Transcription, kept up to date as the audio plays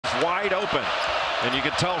wide open. And you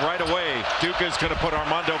can tell right away, Duke is going to put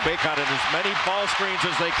Armando Bacot in as many ball screens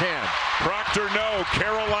as they can. Proctor no.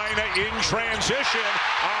 Carolina in transition.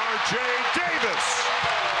 R.J. Davis.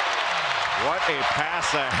 What a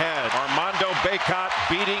pass ahead. Armando Bacot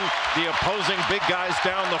beating the opposing big guys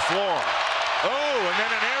down the floor. Oh, and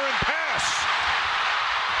then an errant pass.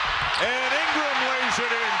 And Ingram lays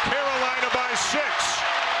it in. Carolina by 6.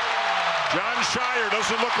 John Shire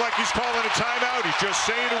doesn't look like he's calling a timeout. He's just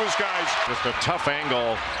saying to his guys. Just a tough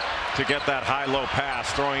angle to get that high-low pass,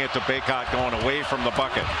 throwing it to Bacot, going away from the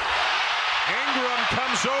bucket. Ingram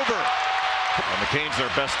comes over. And McCain's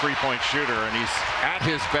their best three-point shooter, and he's at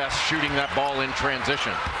his best shooting that ball in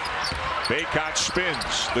transition. Bacot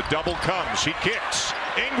spins. The double comes. He kicks.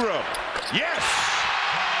 Ingram. Yes!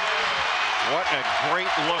 What a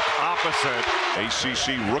great look opposite.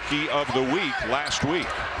 ACC Rookie of the Week last week.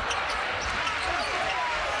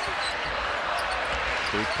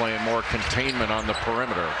 Duke playing more containment on the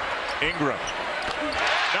perimeter. Ingram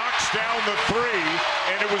knocks down the 3,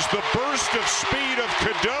 and it was the burst of speed of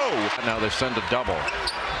Cadeau. Now they send a double.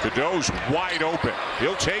 Cadeau's wide open.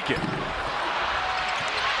 He'll take it.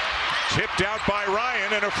 Tipped out by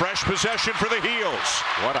Ryan, and a fresh possession for the Heels.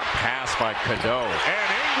 What a pass by Cadeau.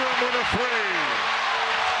 And Ingram with a 3.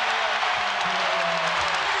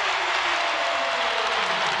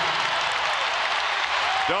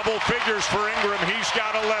 Double figures for Ingram. He's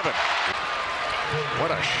got 11.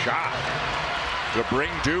 What a shot. To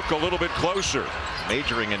bring Duke a little bit closer.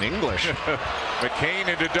 Majoring in English. McCain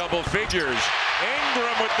into double figures.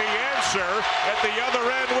 Ingram with the answer at the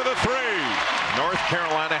other end with a 3. North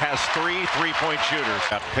Carolina has 3 three-point shooters.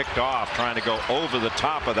 Got picked off trying to go over the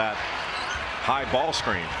top of that high ball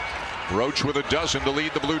screen. Roach with a dozen to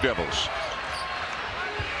lead the Blue Devils.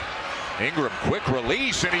 Ingram, quick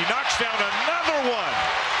release, and he knocks down another one.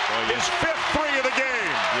 Well, his 5th 3 of the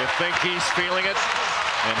game. You think he's feeling it?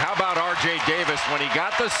 And how about R.J. Davis when he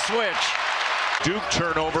got the switch? Duke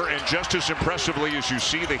turnover, and just as impressively as you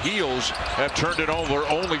see, the Heels have turned it over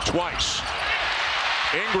only twice.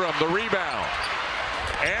 Ingram, the rebound,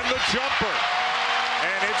 and the jumper.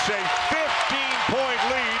 And it's a 15-point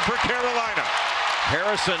lead for Carolina.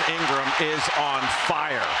 Harrison Ingram is on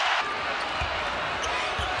fire.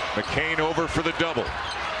 McCain over for the double.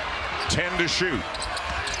 10 to shoot.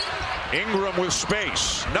 Ingram with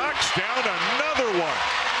space. Knocks down another one.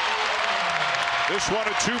 This one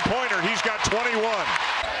a 2-pointer. He's got 21.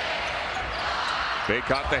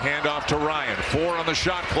 Bacot the handoff to Ryan. 4 on the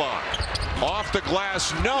shot clock. Off the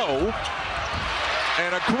glass, no.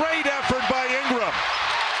 And a great effort by Ingram.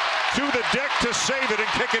 To the deck to save it and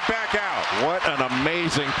kick it back out. What an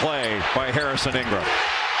amazing play by Harrison Ingram.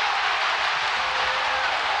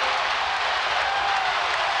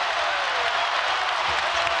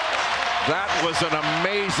 That was an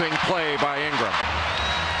amazing play by Ingram.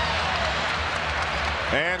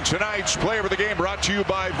 And tonight's player of the game, brought to you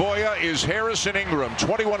by Voya, is Harrison Ingram.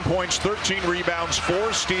 21 points, 13 rebounds,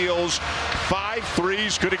 4 steals, 5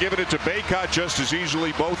 threes. Could have given it to Bacot just as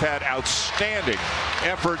easily. Both had outstanding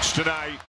efforts tonight.